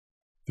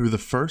Through the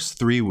first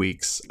 3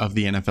 weeks of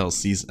the NFL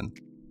season,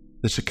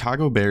 the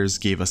Chicago Bears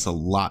gave us a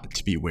lot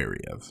to be wary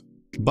of.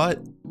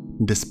 But,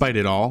 despite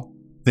it all,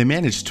 they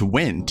managed to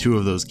win 2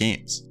 of those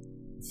games.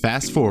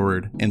 Fast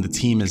forward, and the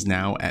team is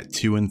now at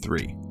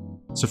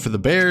 2-3. So for the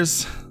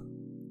Bears,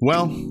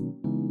 well,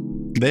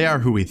 they are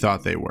who we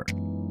thought they were.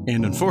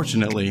 And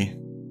unfortunately,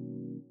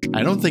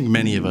 I don't think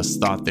many of us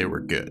thought they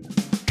were good.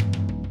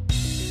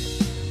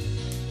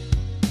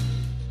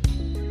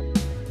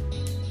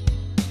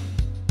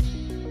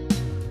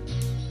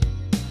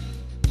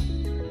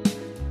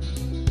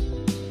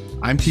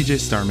 I'm TJ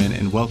Starman,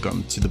 and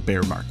welcome to The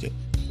Bear Market,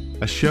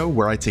 a show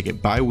where I take a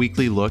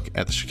bi-weekly look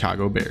at the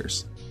Chicago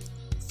Bears,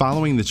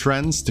 following the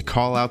trends to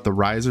call out the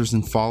risers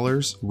and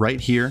fallers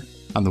right here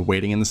on the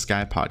Waiting in the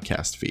Sky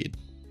podcast feed.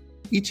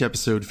 Each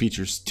episode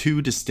features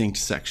 2 distinct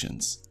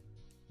sections,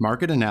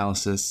 market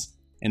analysis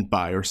and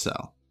buy or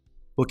sell.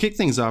 We'll kick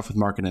things off with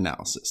market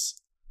analysis,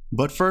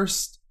 but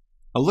first,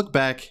 a look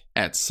back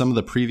at some of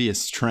the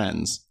previous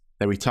trends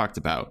that we talked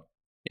about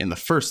in the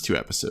first 2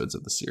 episodes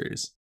of the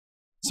series.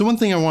 So one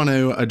thing I want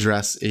to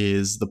address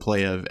is the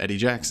play of Eddie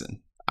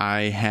Jackson.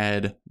 I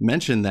had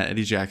mentioned that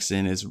Eddie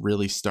Jackson is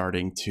really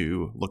starting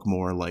to look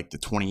more like the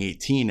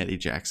 2018 Eddie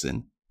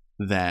Jackson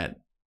that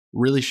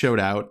really showed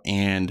out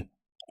and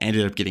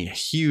ended up getting a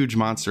huge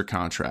monster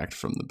contract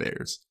from the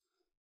Bears.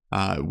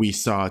 We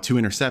saw 2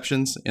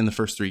 interceptions in the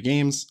first 3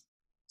 games.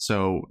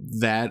 So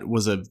that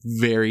was a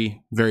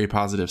very, very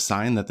positive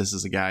sign that this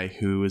is a guy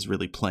who is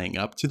really playing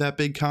up to that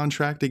big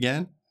contract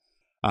again.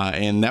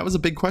 And that was a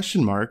big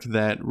question mark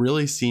that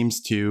really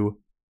seems to,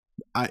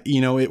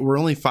 we're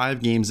only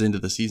 5 games into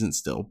the season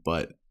still,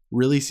 but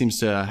really seems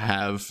to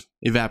have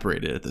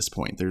evaporated at this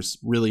point. There's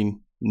really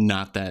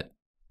not that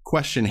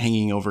question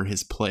hanging over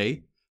his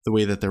play the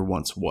way that there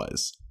once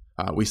was.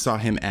 We saw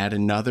him add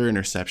another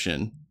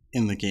interception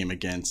in the game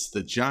against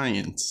the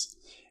Giants,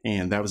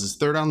 and that was his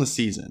 3rd on the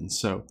season.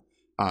 So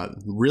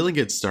really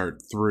good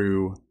start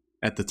through,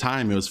 at the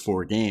time it was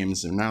 4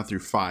 games, and now through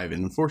 5,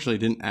 and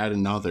unfortunately didn't add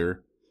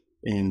another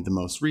in the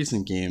most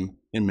recent game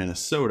in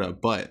Minnesota,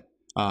 but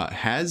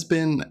has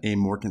been a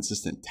more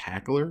consistent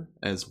tackler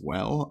as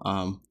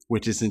well,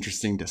 which is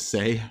interesting to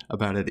say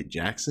about Eddie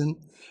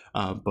Jackson.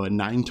 But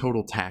 9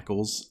 total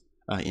tackles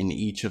in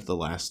each of the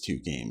last 2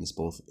 games,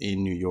 both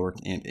in New York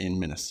and in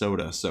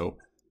Minnesota. So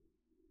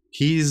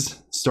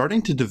he's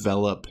starting to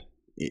develop,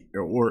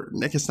 or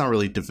I guess not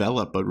really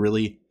develop, but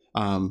really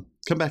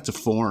come back to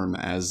form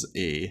as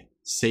a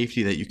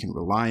safety that you can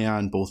rely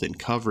on, both in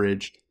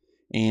coverage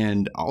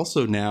and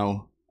also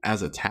now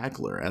as a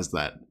tackler, as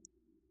that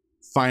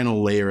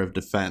final layer of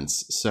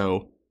defense.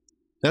 So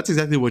that's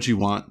exactly what you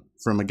want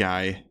from a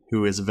guy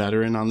who is a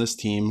veteran on this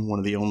team, one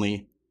of the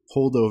only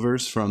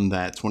holdovers from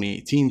that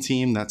 2018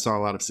 team that saw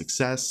a lot of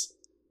success.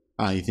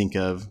 You think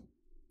of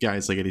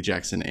guys like Eddie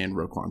Jackson and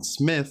Roquan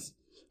Smith,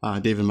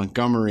 David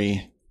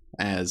Montgomery,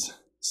 as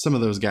some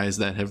of those guys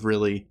that have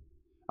really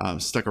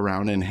stuck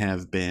around and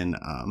have been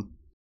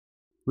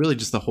really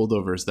just the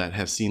holdovers that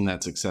have seen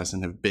that success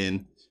and have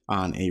been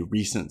on a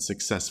recent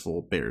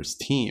successful Bears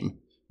team,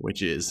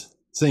 which is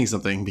saying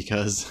something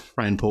because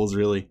Ryan Poles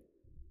really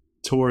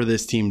tore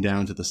this team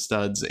down to the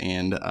studs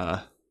and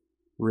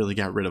really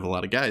got rid of a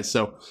lot of guys.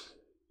 So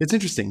it's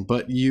interesting,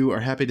 but you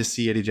are happy to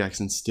see Eddie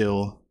Jackson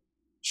still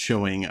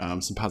showing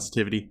some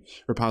positivity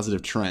or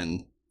positive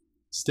trend.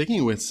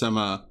 Sticking with some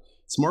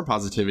more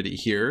positivity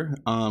here,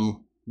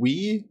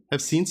 we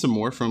have seen some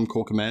more from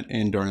Cole Kmet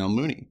and Darnell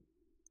Mooney.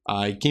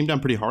 I came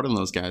down pretty hard on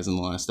those guys in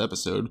the last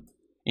episode,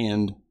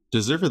 and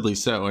deservedly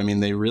so. I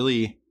mean, they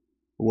really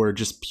were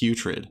just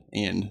putrid,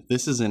 and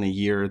this is in a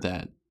year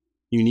that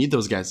you need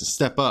those guys to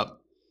step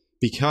up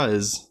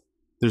because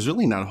there's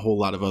really not a whole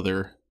lot of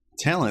other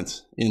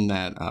talent in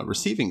that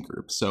receiving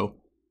group. So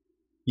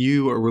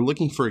we're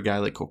looking for a guy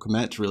like Cole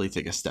Kmet to really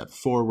take a step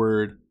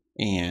forward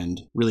and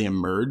really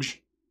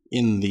emerge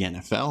in the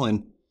NFL,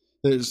 and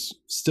there's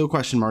still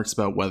question marks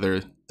about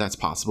whether that's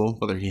possible,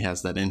 whether he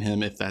has that in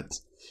him,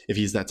 if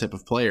he's that type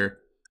of player.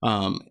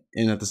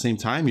 And at the same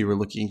time, you were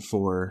looking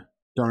for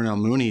Darnell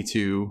Mooney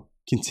to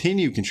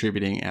continue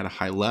contributing at a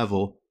high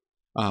level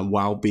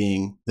while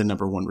being the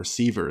number 1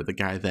 receiver, the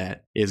guy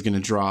that is going to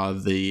draw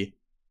the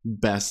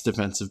best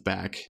defensive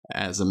back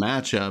as a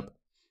matchup.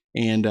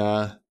 And,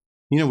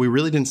 we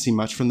really didn't see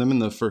much from them in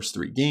the first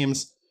 3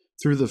 games.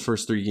 Through the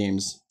first 3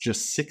 games,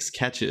 just 6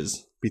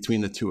 catches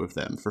between the 2 of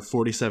them for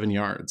 47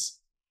 yards.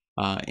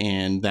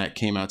 And that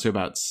came out to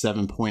about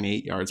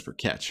 7.8 yards per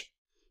catch.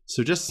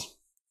 So just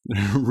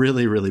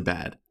really, really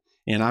bad.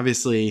 And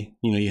obviously,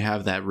 you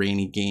have that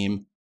rainy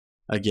game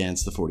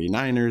against the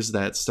 49ers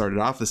that started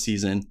off the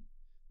season,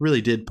 really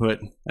did put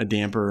a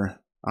damper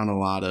on a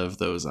lot of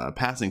those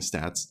passing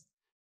stats.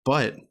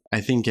 But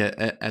I think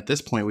at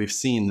this point, we've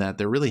seen that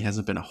there really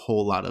hasn't been a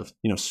whole lot of,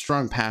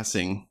 strong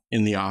passing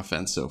in the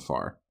offense so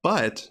far.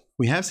 But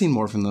we have seen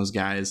more from those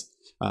guys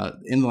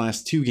in the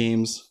last 2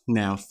 games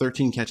now,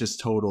 13 catches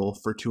total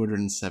for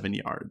 207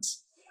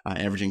 yards,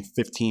 averaging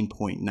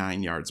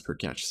 15.9 yards per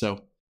catch.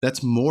 So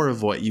that's more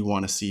of what you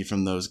want to see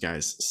from those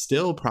guys.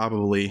 Still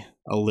probably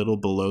a little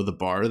below the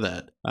bar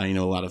that, a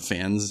lot of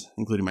fans,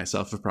 including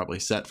myself, have probably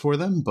set for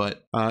them,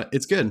 but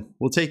it's good.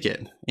 We'll take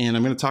it. And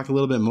I'm going to talk a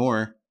little bit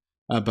more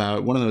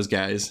about one of those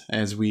guys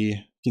as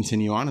we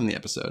continue on in the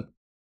episode.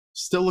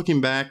 Still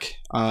looking back,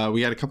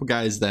 we got a couple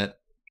guys that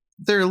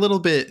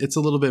it's a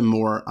little bit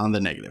more on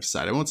the negative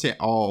side. I won't say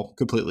all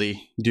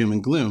completely doom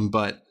and gloom,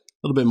 but a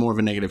little bit more of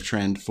a negative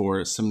trend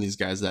for some of these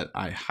guys that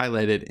I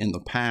highlighted in the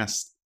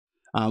past.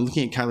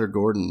 Looking at Kyler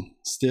Gordon,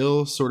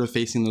 still sort of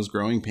facing those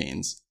growing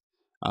pains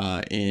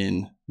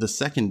in the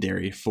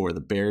secondary for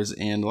the Bears,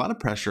 and a lot of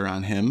pressure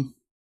on him.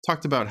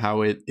 Talked about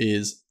how it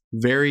is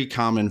very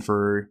common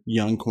for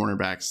young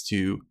cornerbacks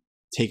to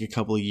take a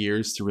couple of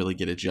years to really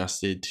get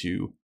adjusted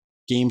to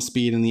game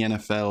speed in the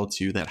NFL,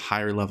 to that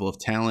higher level of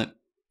talent.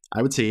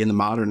 I would say in the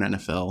modern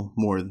NFL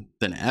more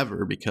than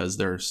ever, because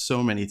there are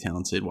so many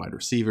talented wide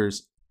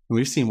receivers. And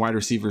we've seen wide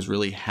receivers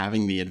really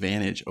having the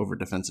advantage over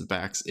defensive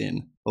backs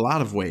in a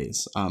lot of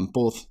ways,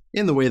 both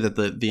in the way that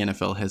the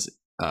NFL has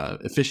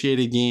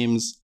officiated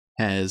games,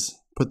 has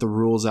put the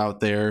rules out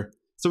there.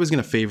 It's always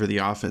going to favor the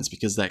offense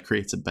because that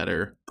creates a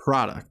better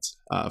product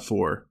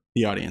for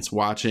the audience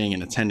watching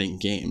and attending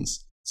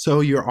games. So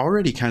you're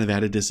already kind of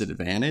at a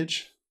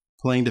disadvantage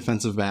playing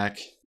defensive back.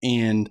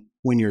 And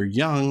when you're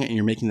young and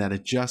you're making that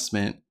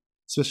adjustment,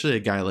 especially a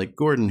guy like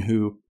Gordon,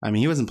 who,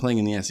 he wasn't playing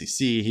in the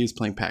SEC. He was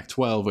playing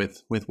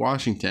Pac-12 with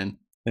Washington.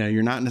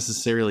 You're not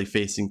necessarily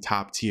facing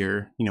top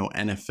tier,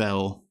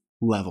 NFL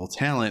level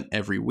talent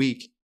every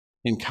week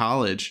in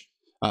college.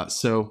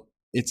 So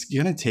it's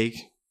going to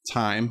take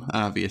time,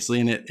 obviously.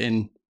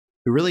 And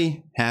we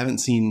really haven't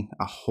seen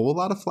a whole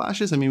lot of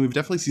flashes. We've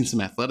definitely seen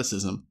some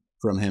athleticism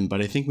from him,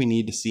 but I think we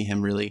need to see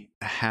him really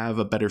have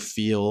a better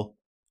feel.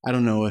 I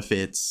don't know if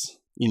it's,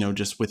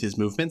 just with his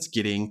movements,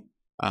 getting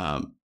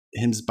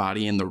his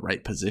body in the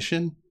right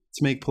position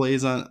to make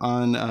plays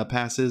on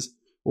passes,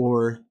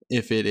 or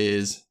if it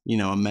is,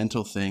 a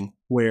mental thing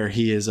where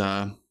he is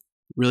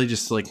really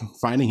just like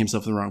finding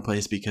himself in the wrong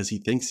place because he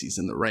thinks he's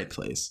in the right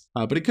place.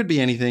 But it could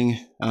be anything.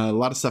 A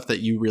lot of stuff that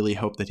you really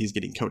hope that he's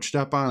getting coached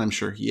up on. I'm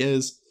sure he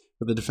is,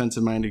 with a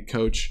defensive-minded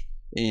coach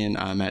in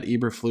Matt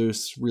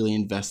Eberflus, really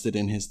invested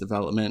in his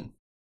development.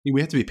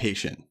 We have to be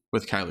patient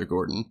with Kyler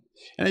Gordon.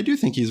 And I do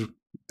think he's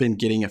been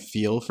getting a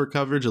feel for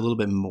coverage a little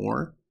bit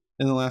more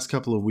in the last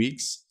couple of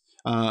weeks.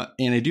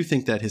 And I do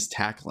think that his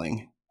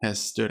tackling has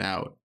stood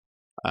out.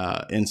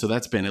 And so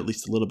that's been at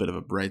least a little bit of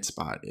a bright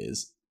spot,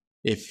 is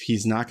if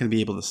he's not going to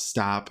be able to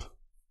stop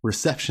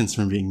receptions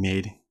from being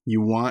made,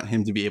 you want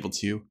him to be able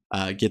to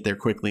get there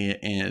quickly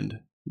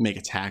and make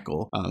a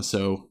tackle.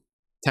 So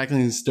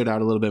tackling stood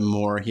out a little bit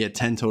more. He had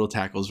 10 total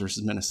tackles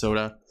versus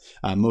Minnesota,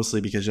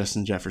 mostly because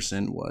Justin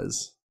Jefferson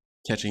was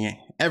catching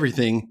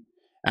everything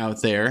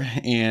out there.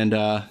 And,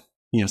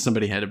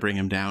 somebody had to bring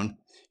him down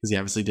because he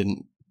obviously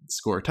didn't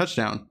score a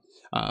touchdown,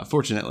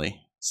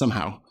 fortunately,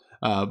 somehow.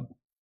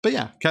 But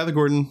yeah, Kyler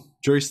Gordon,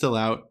 jury's still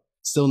out.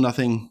 Still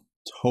nothing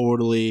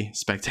totally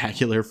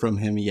spectacular from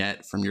him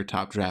yet from your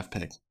top draft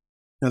pick.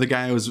 Another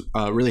guy I was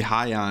really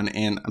high on,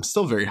 and I'm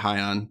still very high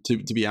on, to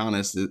be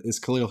honest, is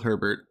Khalil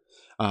Herbert.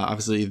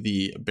 Obviously,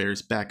 the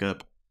Bears'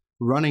 backup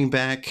running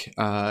back.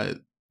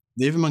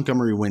 David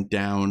Montgomery went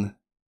down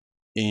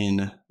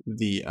in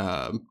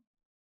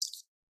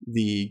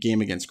the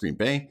game against Green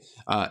Bay,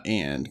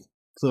 and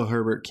Khalil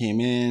Herbert came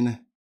in,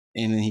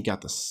 and then he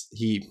got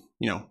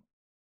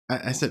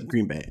I said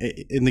Green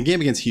Bay. In the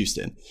game against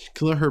Houston,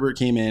 Khalil Herbert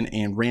came in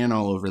and ran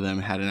all over them,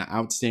 had an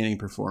outstanding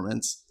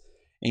performance,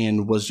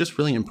 and was just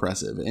really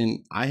impressive.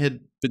 And I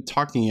had been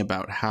talking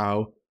about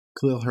how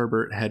Khalil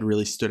Herbert had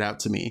really stood out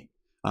to me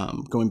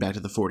going back to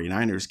the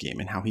 49ers game,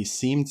 and how he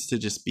seemed to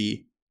just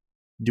be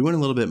doing a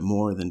little bit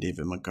more than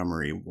David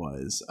Montgomery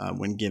was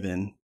when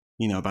given,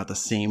 about the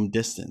same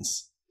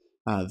distance.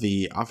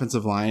 The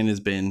offensive line has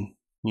been,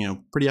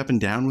 pretty up and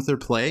down with their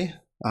play.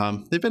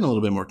 They've been a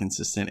little bit more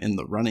consistent in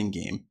the running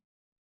game.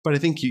 But I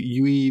think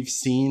you've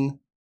seen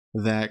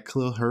that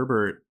Khalil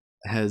Herbert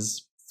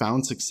has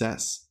found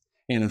success.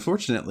 And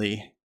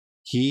unfortunately,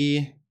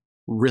 he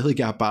really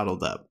got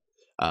bottled up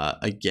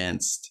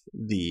against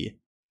the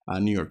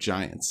New York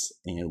Giants,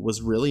 and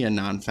was really a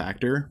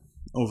non-factor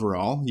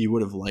overall. You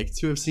would have liked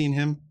to have seen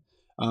him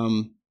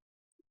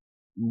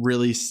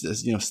really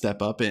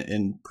step up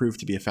and prove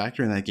to be a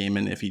factor in that game.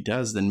 And if he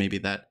does, then maybe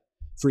that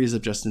frees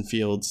up Justin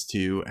Fields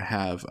to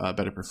have a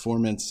better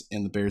performance,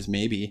 and the Bears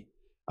maybe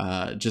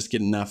just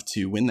get enough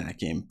to win that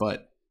game.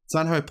 But it's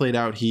not how it played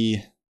out.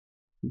 He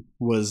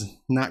was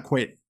not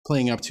quite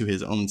playing up to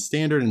his own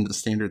standard and the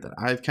standard that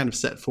I've kind of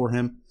set for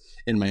him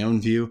in my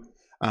own view.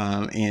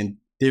 And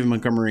David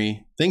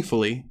Montgomery,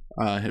 thankfully,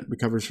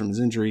 recovers from his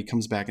injury,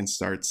 comes back and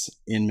starts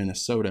in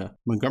Minnesota.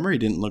 Montgomery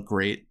didn't look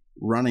great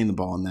running the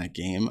ball in that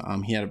game.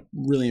 He had a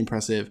really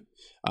impressive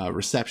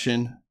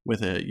reception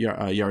with a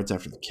yards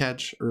after the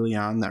catch early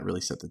on. That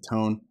really set the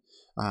tone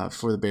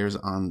for the Bears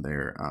on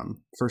their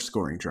first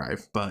scoring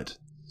drive. But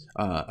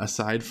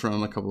aside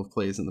from a couple of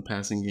plays in the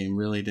passing game,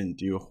 really didn't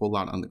do a whole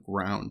lot on the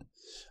ground.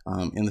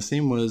 And the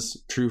same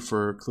was true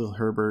for Khalil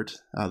Herbert.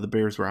 The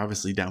Bears were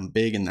obviously down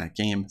big in that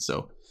game,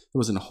 so there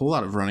wasn't a whole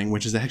lot of running,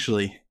 which is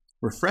actually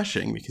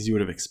refreshing because you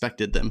would have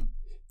expected them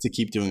to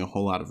keep doing a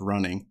whole lot of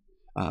running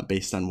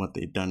based on what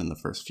they'd done in the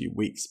first few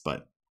weeks.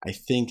 But I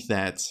think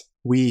that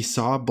we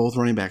saw both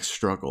running backs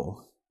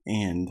struggle,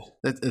 and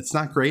it's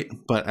not great,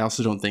 but I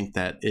also don't think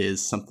that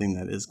is something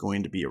that is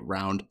going to be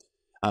around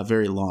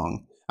very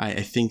long.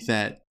 I think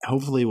that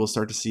hopefully we'll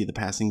start to see the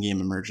passing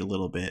game emerge a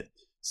little bit,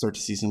 start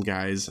to see some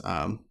guys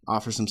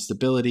offer some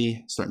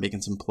stability, start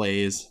making some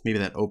plays. Maybe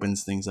that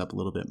opens things up a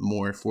little bit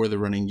more for the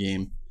running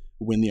game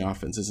when the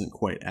offense isn't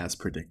quite as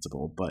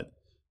predictable. But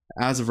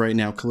as of right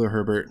now, Khalil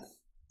Herbert,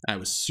 I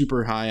was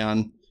super high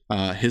on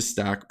his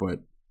stock, but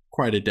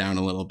quieted down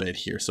a little bit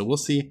here. So we'll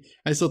see.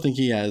 I still think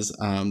he has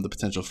the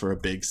potential for a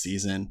big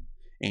season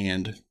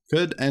and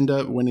could end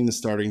up winning the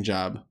starting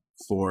job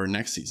for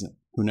next season.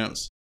 Who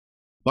knows?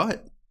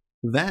 But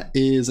that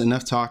is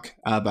enough talk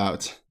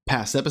about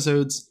past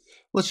episodes.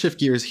 Let's shift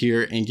gears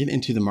here and get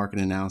into the market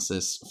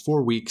analysis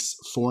for weeks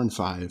 4 and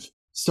 5,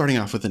 starting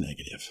off with a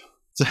negative.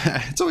 So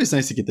it's always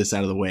nice to get this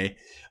out of the way,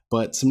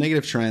 but some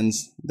negative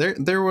trends.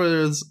 There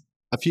was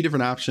a few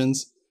different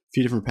options, a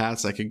few different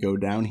paths I could go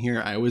down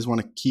here. I always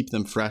want to keep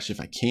them fresh if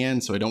I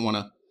can, so I don't want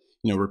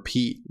to,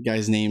 repeat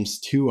guys' names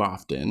too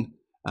often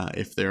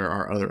if there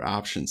are other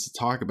options to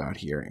talk about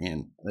here.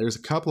 And there's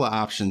a couple of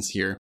options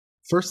here.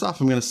 First off,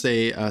 I'm going to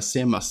say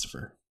Sam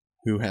Mustipher,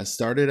 who has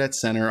started at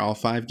center all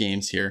 5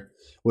 games here,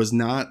 was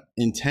not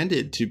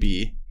intended to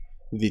be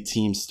the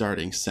team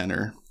starting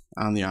center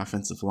on the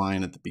offensive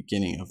line at the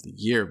beginning of the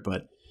year.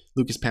 But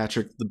Lucas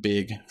Patrick, the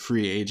big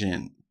free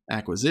agent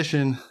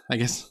acquisition, I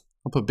guess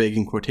I'll put big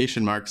in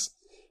quotation marks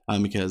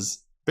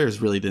because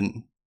Bears really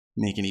didn't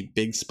make any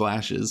big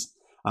splashes.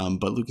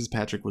 But Lucas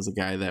Patrick was a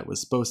guy that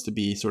was supposed to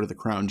be sort of the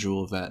crown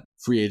jewel of that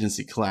free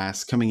agency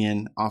class, coming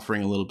in,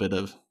 offering a little bit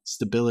of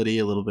stability,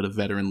 a little bit of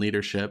veteran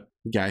leadership,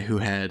 a guy who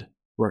had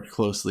worked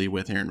closely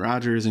with Aaron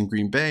Rodgers in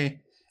Green Bay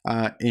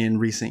in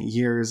recent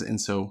years. And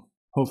so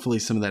hopefully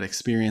some of that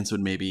experience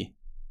would maybe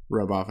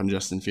rub off on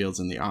Justin Fields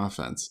in the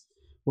offense.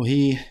 Well,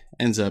 he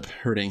ends up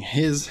hurting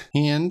his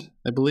hand,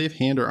 I believe,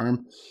 hand or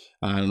arm.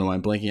 I don't know why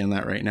I'm blanking on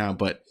that right now,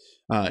 but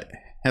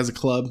has a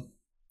club,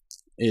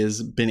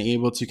 is been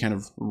able to kind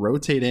of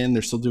rotate in.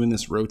 They're still doing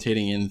this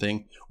rotating in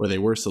thing, or they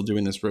were still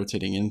doing this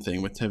rotating in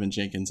thing with Tevin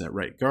Jenkins at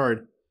right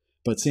guard.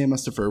 But Sam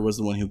Mustipher was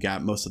the one who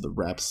got most of the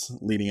reps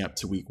leading up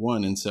to week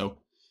 1. And so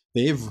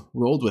they've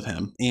rolled with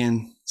him.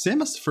 And Sam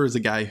Mustipher is a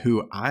guy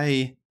who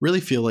I really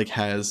feel like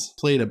has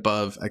played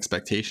above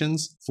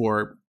expectations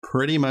for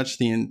pretty much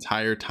the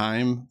entire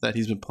time that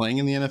he's been playing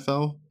in the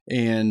NFL.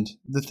 And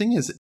the thing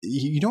is,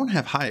 you don't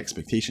have high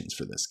expectations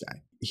for this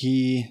guy.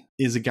 He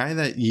is a guy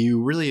that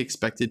you really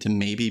expected to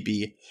maybe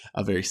be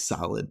a very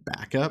solid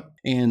backup.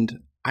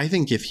 And I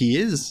think if he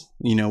is,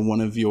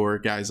 one of your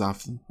guys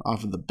off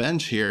of the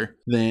bench here,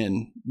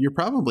 then you're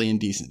probably in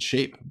decent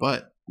shape.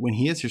 But when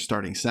he is your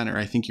starting center,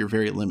 I think you're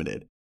very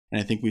limited.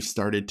 And I think we've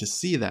started to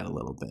see that a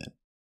little bit.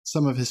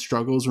 Some of his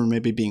struggles were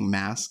maybe being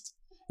masked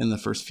in the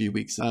first few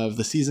weeks of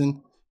the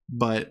season.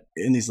 But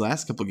in these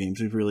last couple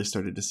games, we've really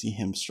started to see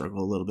him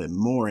struggle a little bit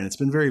more. And it's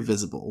been very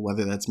visible,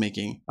 whether that's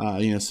making,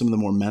 some of the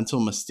more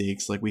mental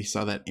mistakes, like we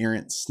saw that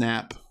errant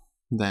snap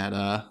that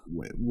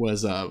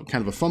was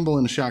kind of a fumble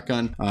in a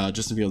shotgun.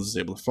 Justin Fields was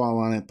able to fall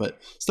on it. But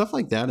stuff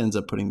like that ends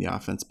up putting the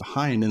offense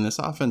behind. And this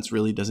offense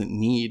really doesn't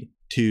need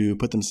to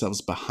put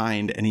themselves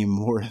behind any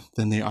more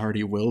than they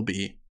already will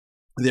be.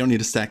 They don't need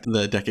to stack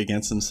the deck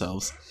against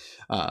themselves.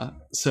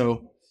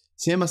 So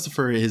Sam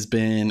Mustipher has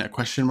been a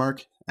question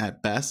mark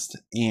at best.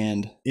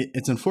 And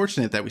it's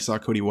unfortunate that we saw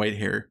Cody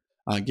Whitehair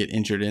get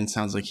injured, and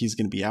sounds like he's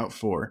going to be out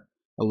for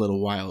a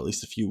little while, at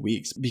least a few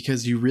weeks,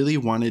 because you really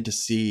wanted to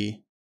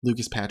see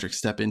Lucas Patrick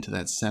step into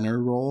that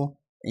center role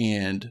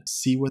and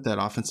see what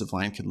that offensive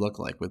line could look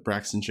like with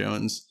Braxton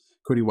Jones,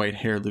 Cody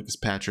Whitehair, Lucas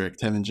Patrick,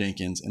 Tevin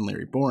Jenkins, and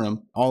Larry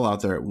Borom all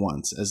out there at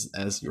once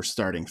as your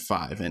starting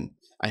 5. And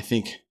I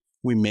think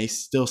we may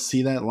still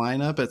see that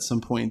lineup at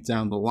some point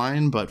down the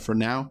line, but for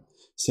now,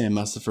 Sam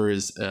Mustipher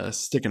is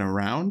sticking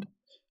around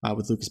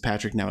with Lucas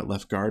Patrick now at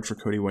left guard for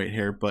Cody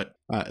Whitehair. But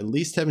at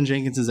least Tevin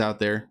Jenkins is out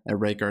there at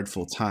right guard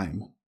full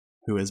time,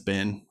 who has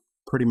been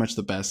pretty much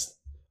the best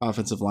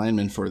offensive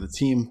lineman for the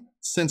team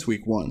since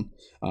week 1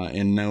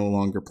 and no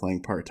longer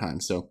playing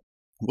part-time. So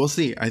we'll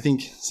see. I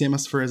think Sam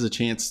Mustipher has a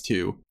chance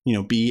to,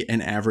 be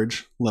an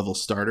average level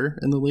starter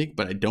in the league,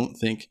 but I don't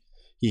think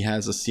he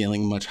has a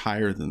ceiling much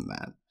higher than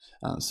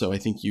that. So I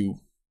think you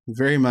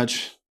very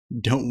much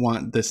don't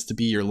want this to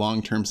be your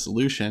long-term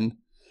solution.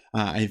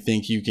 I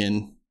think you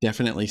can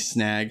definitely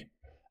snag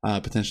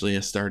potentially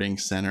a starting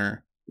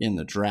center in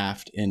the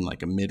draft in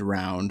like a mid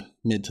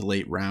to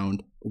late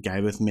round, a guy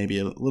with maybe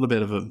a little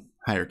bit of a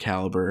higher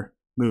caliber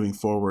moving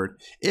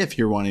forward if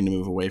you're wanting to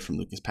move away from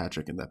Lucas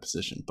Patrick in that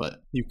position.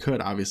 But you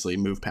could obviously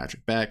move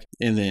Patrick back,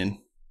 and then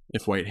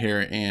if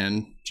Whitehair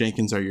and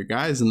Jenkins are your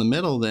guys in the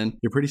middle, then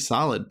you're pretty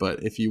solid.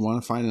 But if you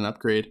want to find an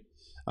upgrade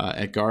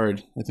at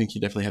guard, I think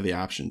you definitely have the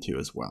option to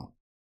as well.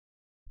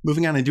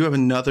 Moving on, I do have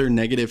another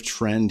negative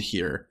trend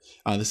here.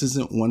 This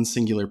isn't one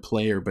singular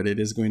player, but it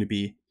is going to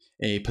be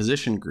a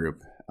position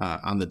group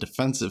on the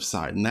defensive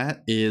side, and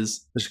that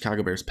is the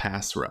Chicago Bears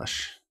pass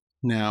rush.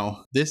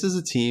 Now, this is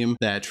a team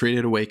that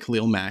traded away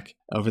Khalil Mack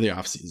over the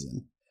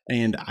offseason,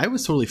 and I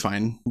was totally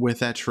fine with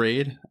that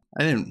trade.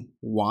 I didn't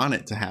want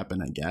it to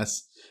happen, I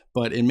guess,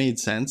 but it made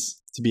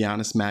sense. To be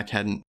honest, Mack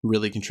hadn't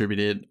really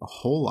contributed a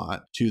whole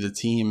lot to the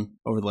team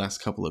over the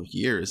last couple of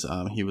years.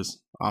 He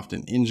was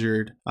often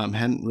injured,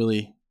 hadn't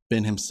really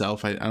been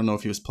himself. I don't know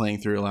if he was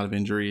playing through a lot of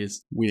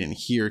injuries. We didn't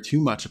hear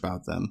too much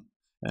about them.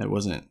 It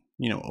wasn't,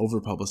 over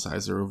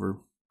publicized or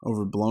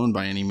overblown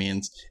by any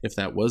means, if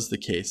that was the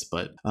case,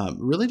 but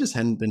really just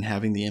hadn't been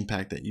having the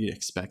impact that you'd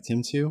expect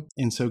him to.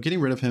 And so getting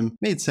rid of him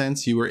made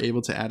sense. You were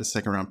able to add a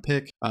second round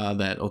pick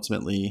that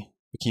ultimately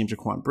became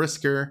Jaquan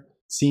Brisker.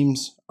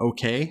 Seems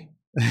okay.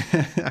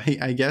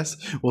 I guess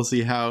we'll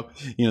see how,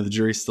 the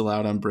jury's still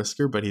out on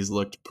Brisker, but he's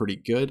looked pretty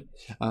good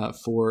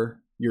for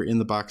your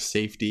in-the-box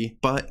safety.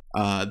 But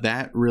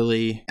that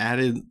really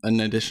added an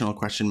additional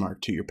question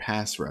mark to your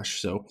pass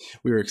rush. So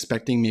we were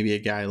expecting maybe a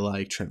guy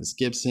like Trevis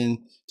Gipson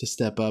to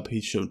step up.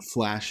 He showed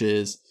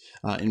flashes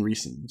in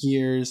recent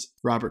years.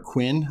 Robert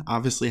Quinn,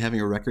 obviously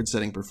having a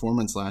record-setting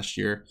performance last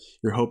year.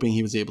 You're hoping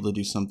he was able to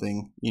do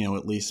something,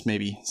 at least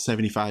maybe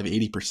 75,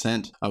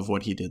 80% of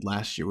what he did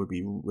last year would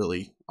be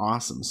really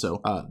awesome.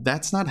 So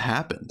that's not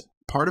happened.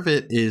 Part of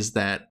it is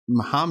that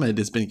Muhammad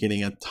has been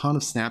getting a ton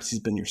of snaps. He's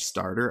been your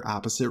starter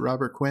opposite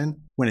Robert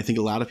Quinn, when I think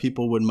a lot of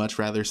people would much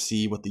rather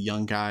see what the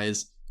young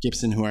guys,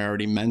 Gipson, who I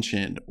already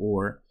mentioned,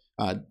 or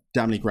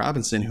Dominique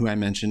Robinson, who I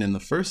mentioned in the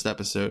first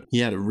episode. He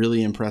had a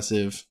really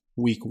impressive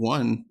week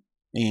 1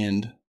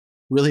 and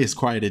really has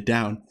quieted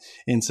down.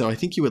 And so I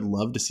think you would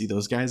love to see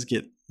those guys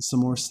get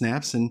some more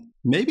snaps. And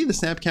maybe the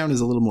snap count is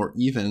a little more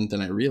even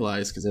than I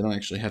realized, because I don't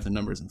actually have the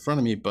numbers in front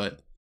of me, but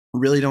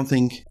really don't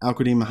think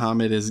Al-Quadin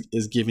Muhammad is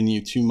giving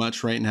you too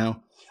much right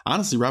now.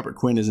 Honestly, Robert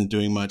Quinn isn't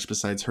doing much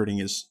besides hurting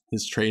his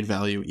trade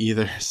value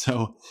either.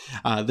 So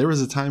there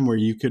was a time where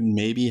you could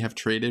maybe have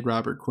traded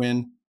Robert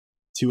Quinn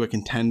to a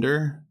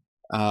contender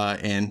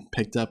and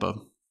picked up a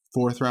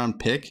 4th round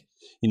pick,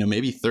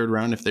 maybe 3rd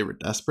round if they were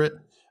desperate.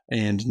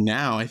 And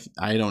now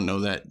I don't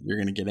know that you're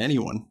going to get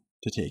anyone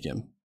to take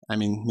him. I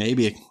mean,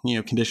 maybe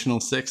a conditional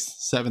 6th,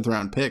 7th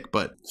round pick,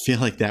 but I feel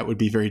like that would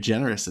be very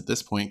generous at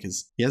this point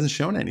because he hasn't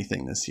shown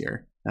anything this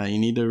year. You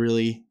need to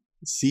really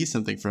see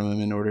something from him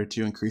in order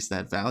to increase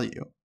that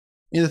value.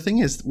 And the thing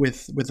is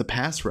with the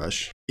pass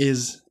rush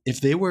is if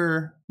they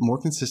were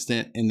more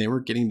consistent and they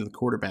were getting to the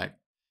quarterback,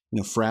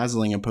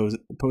 frazzling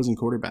opposing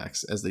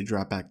quarterbacks as they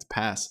drop back to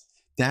pass,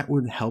 that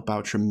would help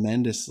out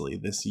tremendously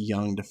this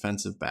young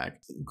defensive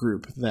back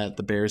group that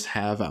the Bears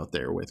have out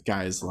there with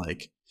guys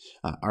like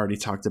already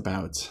talked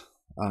about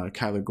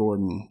Kyler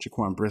Gordon,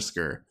 Jaquan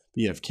Brisker.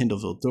 You have Kindle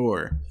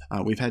Vildor.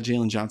 We've had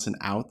Jalen Johnson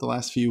out the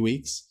last few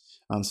weeks.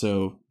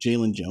 So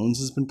Jalen Jones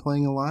has been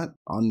playing a lot.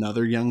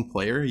 Another young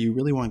player. You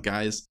really want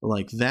guys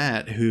like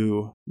that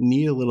who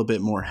need a little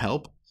bit more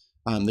help.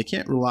 They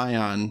can't rely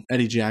on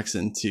Eddie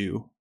Jackson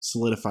to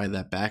solidify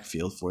that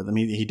backfield for them.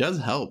 He does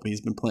help.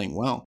 He's been playing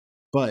well.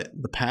 But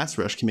the pass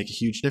rush can make a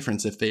huge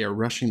difference if they are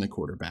rushing the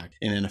quarterback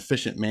in an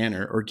efficient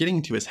manner or getting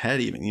into his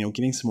head even,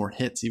 getting some more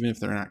hits, even if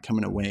they're not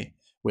coming away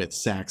with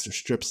sacks or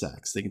strip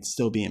sacks. They can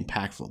still be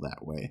impactful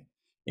that way.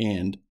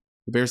 And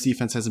the Bears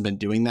defense hasn't been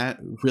doing that.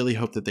 Really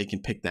hope that they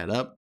can pick that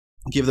up,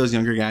 give those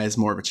younger guys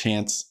more of a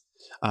chance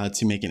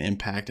to make an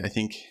impact. I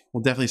think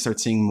we'll definitely start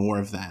seeing more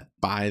of that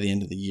by the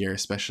end of the year,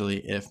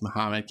 especially if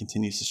Muhammad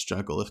continues to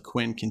struggle, if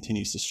Quinn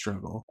continues to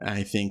struggle.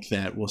 I think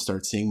that we'll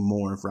start seeing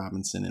more of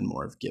Robinson and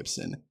more of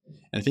Gipson.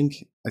 And I think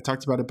I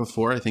talked about it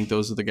before. I think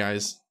those are the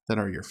guys that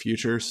are your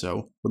future,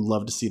 so would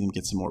love to see them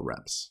get some more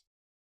reps.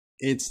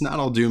 It's not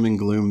all doom and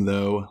gloom,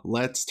 though.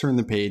 Let's turn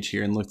the page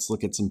here and let's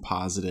look at some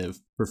positive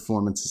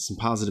performances, some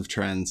positive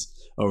trends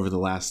over the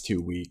last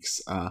 2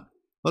 weeks.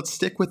 Let's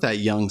stick with that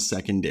young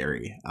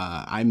secondary.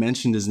 I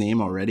mentioned his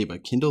name already,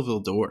 but Kindle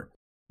Vildor.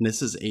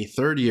 This is a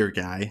 3rd-year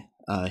guy.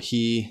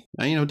 He,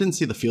 didn't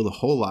see the field a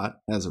whole lot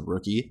as a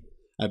rookie.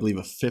 I believe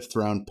a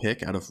 5th-round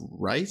pick out of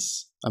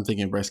Rice. I'm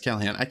thinking of Bryce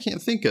Callahan. I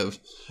can't think of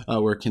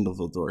where Kindle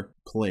Vildor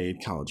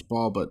played college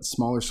ball, but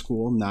smaller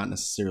school, not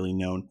necessarily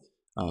known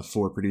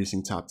for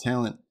producing top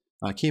talent.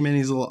 Came in,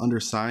 he's a little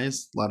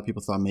undersized. A lot of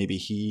people thought maybe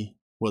he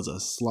was a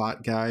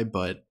slot guy,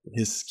 but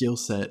his skill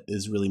set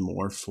is really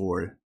more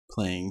for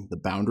playing the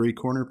boundary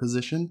corner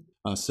position.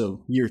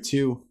 So year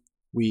 2,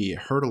 we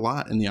heard a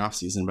lot in the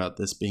offseason about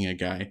this being a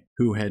guy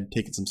who had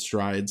taken some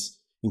strides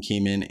and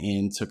came in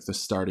and took the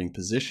starting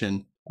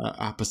position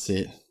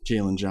opposite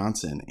Jalen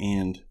Johnson.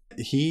 And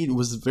he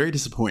was very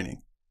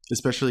disappointing,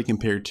 especially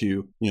compared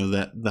to,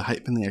 the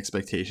hype and the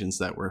expectations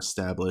that were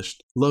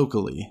established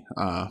locally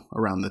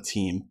around the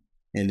team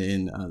and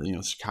in,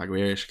 the Chicago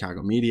area,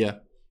 Chicago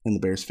media, and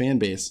the Bears fan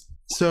base.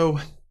 So,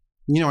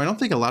 I don't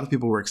think a lot of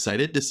people were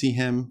excited to see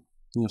him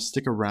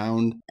stick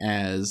around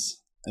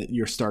as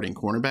your starting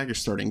cornerback, your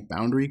starting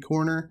boundary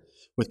corner,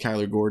 with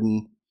Kyler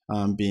Gordon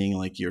being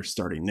like your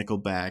starting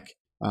nickelback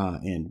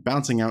and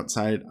bouncing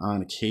outside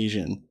on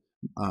occasion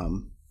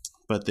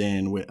But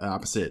then with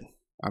opposite,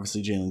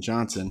 obviously Jalen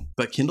Johnson.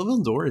 But Kindle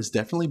Vildor has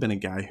definitely been a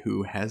guy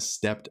who has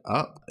stepped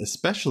up,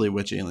 especially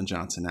with Jalen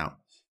Johnson out.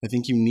 I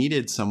think you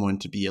needed someone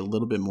to be a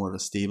little bit more of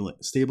a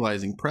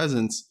stabilizing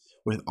presence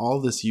with all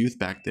this youth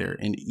back there.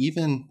 And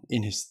even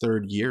in his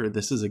third year,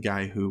 this is a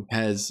guy who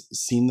has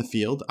seen the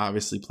field,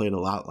 obviously played a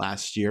lot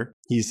last year.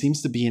 He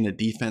seems to be in a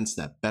defense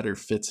that better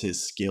fits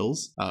his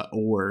skills,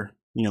 or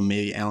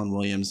maybe Alan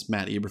Williams,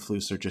 Matt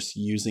Eberflus are just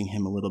using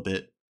him a little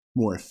bit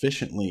more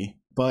efficiently.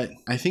 But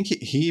I think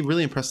he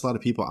really impressed a lot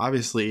of people.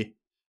 Obviously,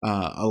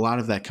 a lot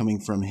of that coming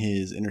from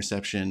his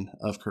interception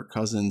of Kirk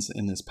Cousins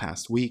in this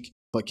past week.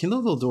 But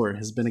Kindle Vildor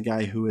has been a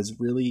guy who has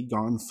really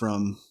gone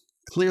from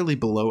clearly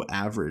below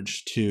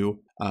average to,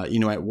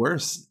 at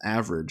worst,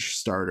 average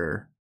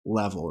starter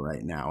level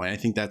right now. And I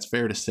think that's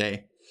fair to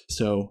say.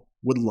 So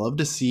would love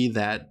to see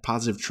that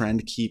positive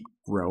trend keep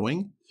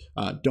growing.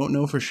 Don't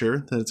know for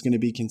sure that it's going to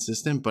be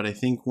consistent, but I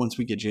think once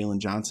we get Jalen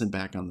Johnson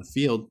back on the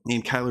field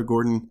and Kyler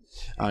Gordon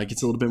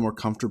gets a little bit more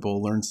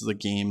comfortable, learns the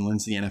game,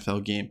 learns the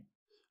NFL game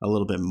a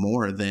little bit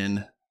more,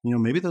 then,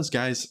 maybe those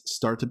guys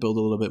start to build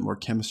a little bit more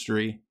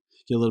chemistry,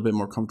 get a little bit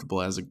more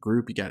comfortable as a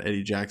group. You got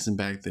Eddie Jackson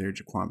back there,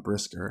 Jaquan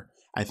Brisker.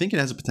 I think it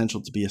has a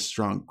potential to be a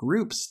strong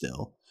group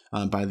still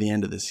by the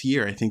end of this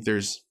year. I think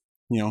there's,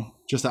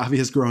 just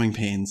obvious growing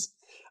pains,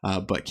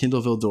 but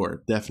Kindle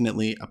Vildor,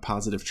 definitely a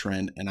positive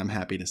trend, and I'm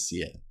happy to see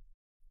it.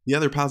 The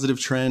other positive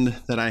trend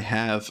that I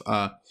have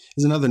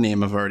is another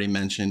name I've already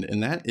mentioned,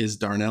 and that is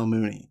Darnell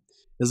Mooney.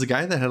 There's a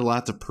guy that had a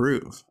lot to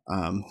prove.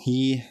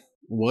 He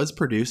was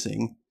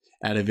producing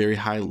at a very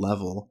high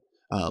level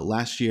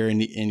last year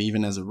and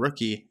even as a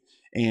rookie.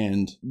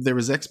 And there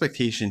was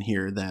expectation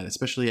here that,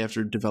 especially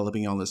after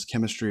developing all this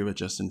chemistry with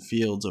Justin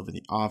Fields over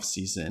the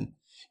offseason,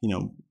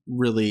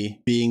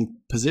 really being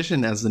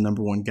positioned as the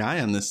number one guy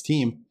on this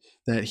team,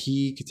 that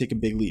he could take a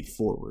big leap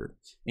forward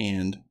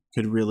and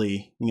could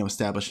really,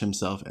 establish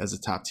himself as a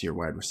top tier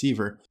wide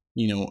receiver,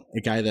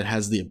 a guy that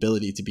has the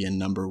ability to be a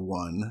number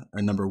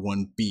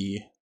 1B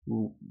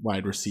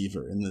wide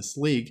receiver in this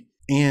league.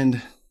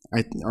 And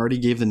I already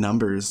gave the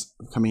numbers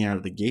coming out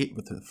of the gate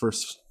with the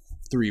first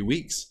 3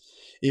 weeks.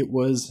 It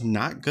was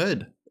not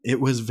good. It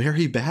was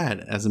very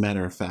bad, as a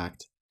matter of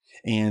fact,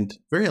 and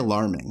very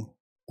alarming.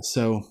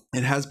 So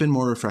it has been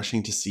more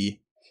refreshing to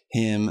see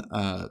him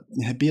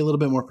be a little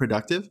bit more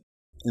productive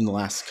in the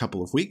last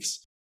couple of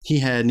weeks. He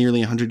had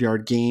nearly a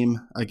 100-yard game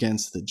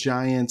against the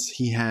Giants.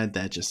 He had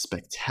that just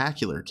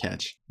spectacular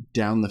catch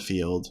down the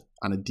field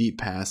on a deep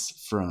pass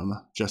from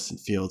Justin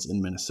Fields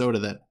in Minnesota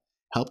that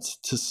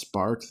helped to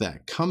spark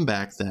that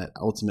comeback that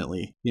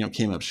ultimately,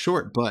 came up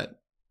short.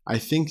 But I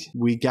think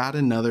we got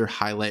another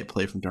highlight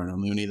play from Darnell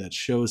Mooney that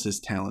shows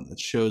his talent, that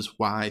shows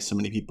why so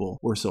many people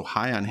were so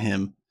high on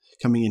him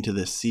coming into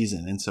this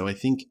season. And so I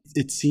think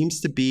it seems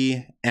to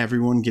be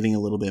everyone getting a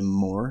little bit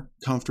more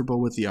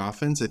comfortable with the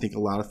offense. I think a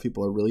lot of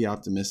people are really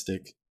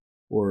optimistic,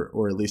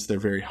 or at least they're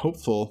very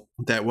hopeful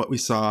that what we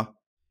saw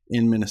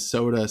in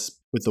Minnesota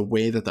with the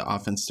way that the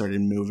offense started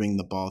moving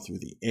the ball through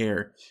the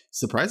air,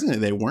 surprisingly,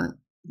 they weren't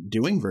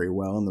doing very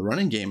well in the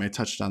running game. I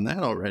touched on that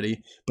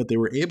already, but they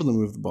were able to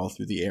move the ball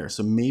through the air.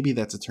 So maybe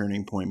that's a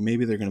turning point.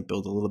 Maybe they're going to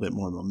build a little bit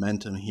more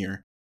momentum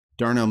here.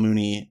 Darnell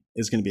Mooney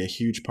is going to be a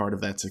huge part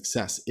of that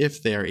success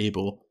if they are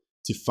able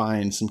to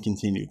find some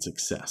continued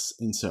success.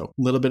 And so a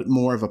little bit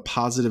more of a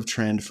positive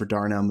trend for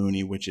Darnell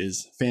Mooney, which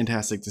is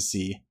fantastic to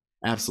see.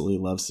 Absolutely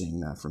love seeing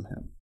that from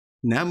him.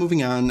 Now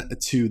moving on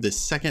to the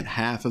second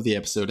half of the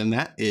episode, and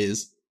that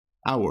is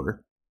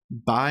our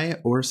buy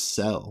or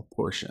sell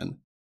portion.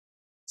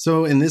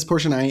 So in this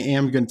portion, I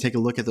am going to take a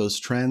look at those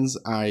trends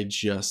I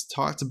just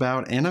talked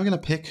about, and I'm going to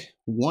pick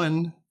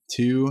one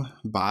to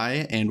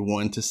buy and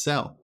one to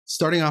sell.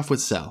 Starting off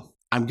with sell,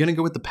 I'm going to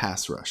go with the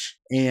pass rush.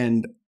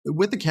 And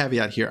with the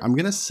caveat here, I'm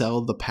going to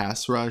sell the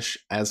pass rush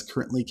as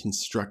currently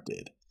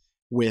constructed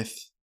with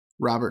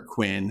Robert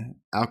Quinn,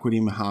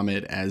 Al-Quadin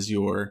Muhammad as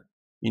your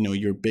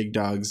big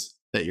dogs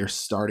that you're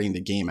starting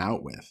the game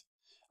out with.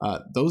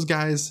 Those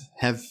guys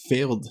have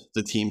failed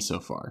the team so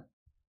far.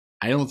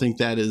 I don't think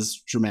that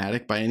is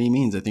dramatic by any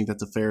means. I think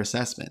that's a fair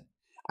assessment.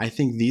 I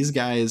think these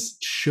guys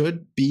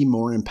should be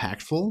more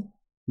impactful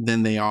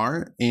than they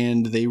are,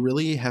 and they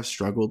really have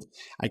struggled.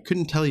 I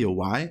couldn't tell you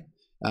why.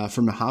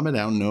 For Muhammad, I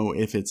don't know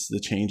if it's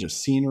the change of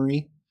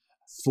scenery.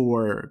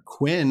 For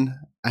Quinn,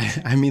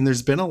 I mean,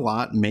 there's been a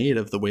lot made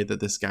of the way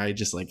that this guy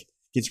just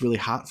gets really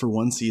hot for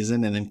one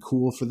season and then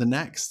cool for the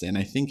next. And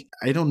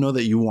I don't know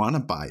that you want to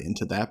buy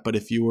into that, but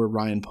if you were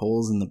Ryan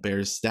Poles and the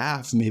Bears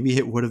staff, maybe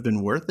it would have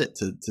been worth it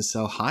to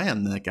sell high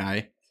on that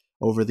guy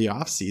over the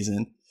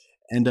offseason,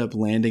 end up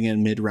landing a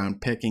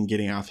mid-round pick and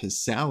getting off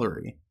his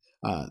salary.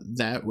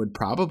 That would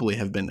probably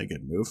have been a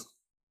good move.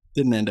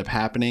 Didn't end up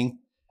happening.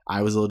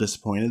 I was a little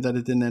disappointed that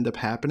it didn't end up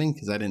happening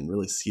because I didn't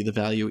really see the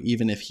value,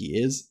 even if he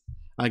is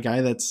a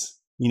guy that's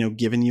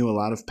giving you a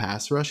lot of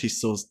pass rush. He's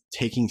still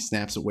taking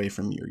snaps away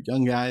from your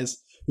young guys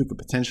who could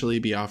potentially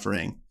be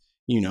offering,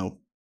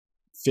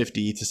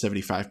 50 to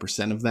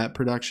 75% of that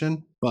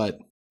production. But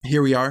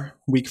here we are,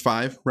 week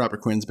 5.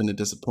 Robert Quinn's been a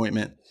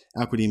disappointment.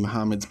 Al-Quadin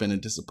Muhammad's been a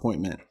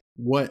disappointment.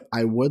 What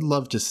I would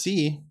love to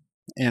see,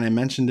 and I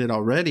mentioned it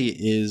already,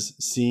 is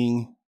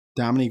seeing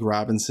Dominique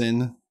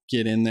Robinson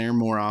get in there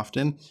more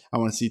often. I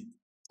want to see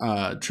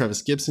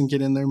Trevis Gibson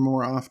get in there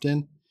more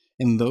often.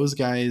 And those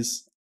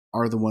guys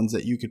are the ones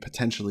that you could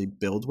potentially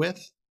build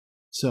with.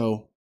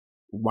 So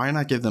why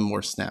not give them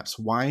more snaps?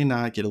 Why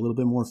not get a little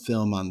bit more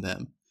film on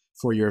them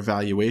for your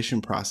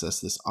evaluation process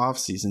this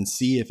offseason?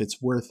 See if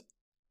it's worth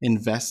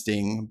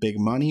investing big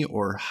money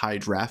or high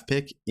draft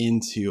pick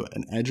into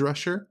an edge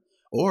rusher,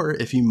 or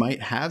if you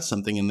might have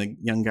something in the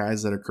young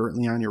guys that are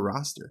currently on your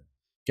roster.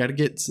 Got to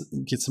get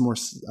some more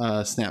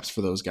snaps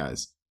for those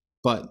guys,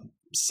 but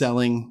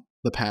selling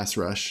the pass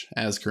rush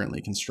as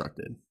currently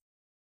constructed.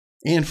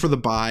 And for the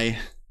bye,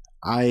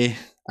 I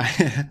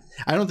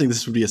don't think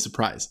this would be a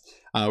surprise.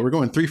 We're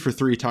going 3 for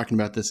 3 talking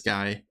about this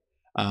guy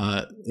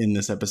in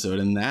this episode,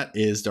 and that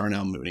is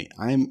Darnell Mooney.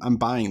 I'm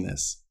buying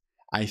this.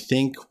 I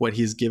think what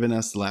he's given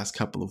us the last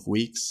couple of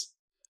weeks,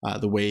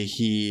 the way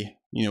he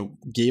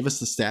gave us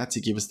the stats,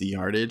 he gave us the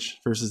yardage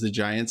versus the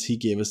Giants, he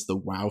gave us the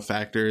wow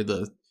factor,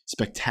 the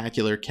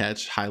spectacular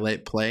catch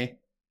highlight play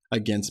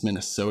against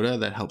Minnesota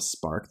that helped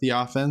spark the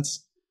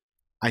offense.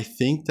 I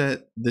think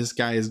that this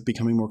guy is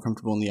becoming more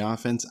comfortable in the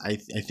offense. I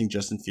think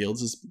Justin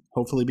Fields is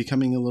hopefully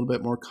becoming a little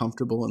bit more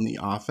comfortable in the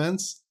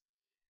offense.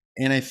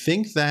 And I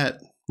think that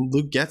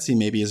Luke Getsy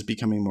maybe is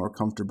becoming more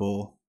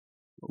comfortable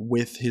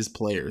with his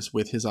players,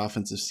 with his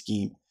offensive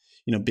scheme,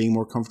 being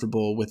more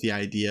comfortable with the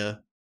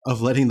idea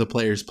of letting the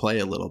players play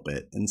a little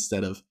bit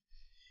instead of,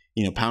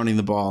 pounding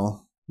the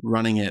ball,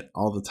 running it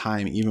all the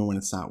time, even when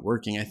it's not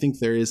working. I think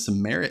there is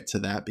some merit to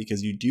that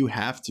because you do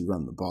have to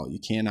run the ball. You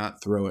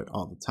cannot throw it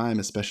all the time,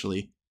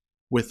 especially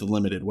with the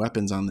limited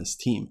weapons on this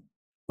team.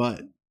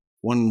 But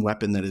one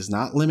weapon that is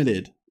not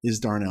limited is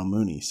Darnell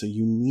Mooney. So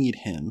you need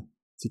him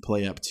to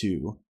play up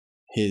to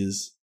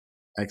his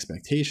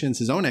expectations,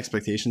 his own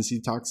expectations. He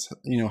talks,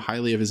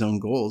 highly of his own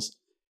goals.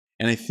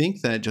 And I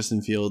think that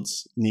Justin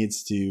Fields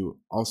needs to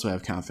also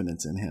have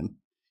confidence in him.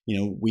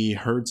 We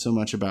heard so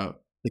much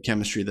about the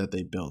chemistry that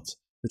they built,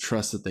 the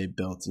trust that they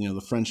built,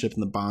 the friendship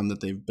and the bond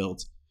that they've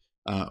built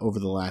over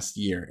the last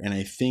year. And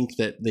I think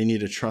that they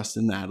need to trust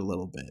in that a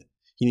little bit.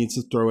 He needs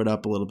to throw it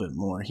up a little bit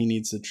more. He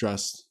needs to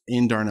trust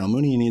in Darnell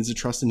Mooney. He needs to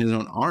trust in his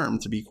own arm,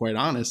 to be quite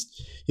honest.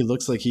 He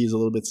looks like he's a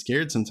little bit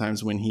scared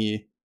sometimes when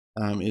he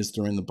is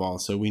throwing the ball.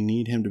 So we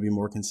need him to be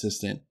more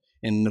consistent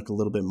and look a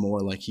little bit more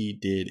like he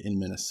did in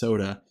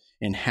Minnesota.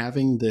 And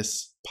having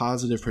this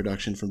positive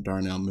production from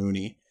Darnell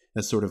Mooney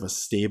as sort of a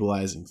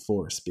stabilizing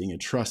force, being a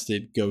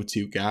trusted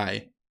go-to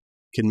guy,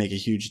 can make a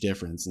huge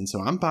difference. And so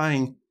I'm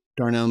buying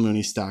Darnell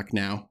Mooney stock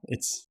now.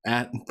 It's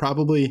at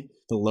probably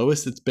the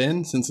lowest it's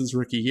been since his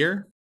rookie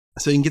year.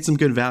 So you can get some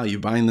good value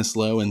buying this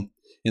low and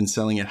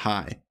selling it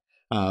high.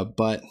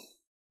 But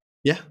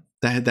yeah,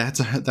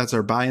 that's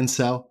our buy and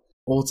sell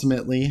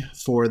ultimately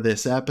for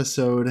this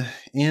episode.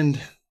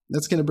 And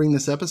that's going to bring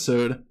this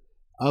episode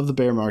of the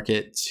bear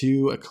market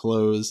to a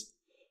close.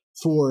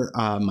 For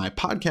my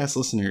podcast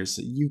listeners,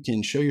 you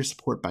can show your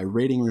support by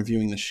rating and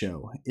reviewing the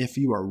show. If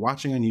you are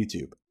watching on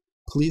YouTube,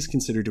 please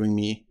consider doing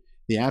me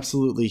the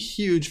absolutely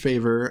huge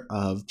favor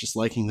of just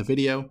liking the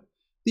video.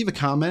 Leave a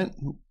comment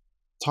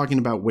talking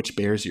about which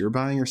bears you're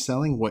buying or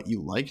selling, what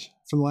you liked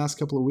from the last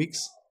couple of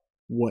weeks,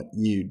 what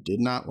you did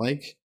not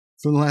like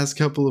from the last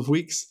couple of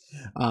weeks.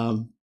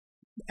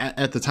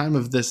 At the time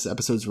of this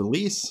episode's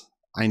release,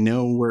 I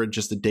know we're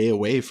just a day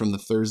away from the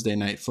Thursday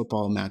night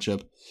football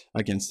matchup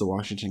against the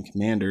Washington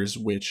Commanders,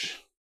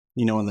 which,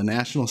 on the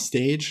national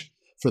stage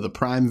for the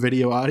Prime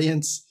Video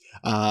audience,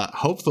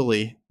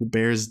 hopefully the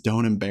Bears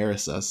don't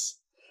embarrass us,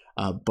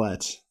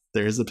 but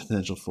there is a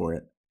potential for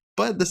it.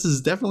 But this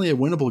is definitely a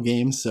winnable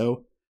game,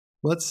 so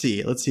let's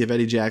see. Let's see if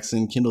Eddie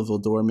Jackson, Kindle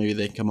Vildor, maybe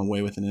they come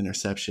away with an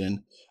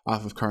interception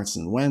off of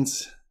Carson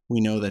Wentz.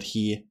 We know that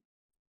he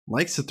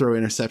likes to throw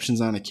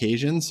interceptions on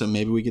occasion, so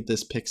maybe we get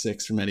this pick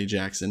six from Eddie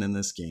Jackson in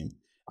this game.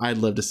 I'd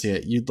love to see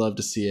it. You'd love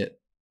to see it.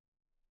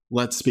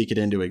 Let's speak it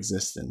into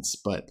existence.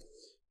 But,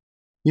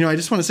 I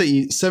just want to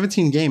say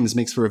 17 games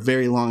makes for a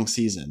very long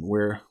season.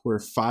 We're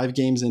 5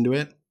 games into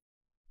it.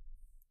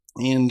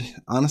 And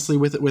honestly,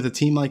 with a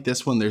team like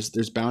this one,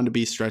 there's bound to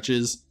be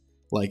stretches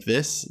like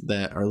this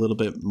that are a little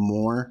bit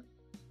more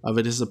of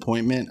a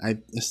disappointment. I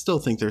still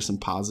think there's some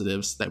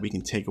positives that we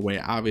can take away,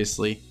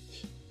 obviously,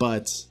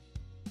 but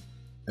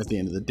at the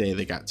end of the day,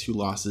 they got 2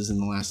 losses in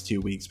the last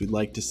 2 weeks. We'd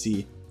like to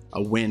see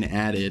a win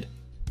added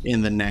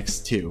in the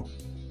next 2.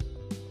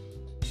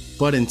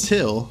 But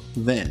until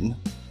then,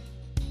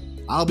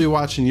 I'll be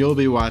watching, you'll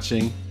be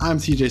watching. I'm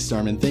TJ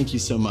Starman. Thank you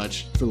so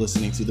much for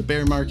listening to The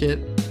Bear Market,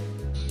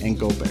 and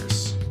go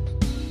Bears.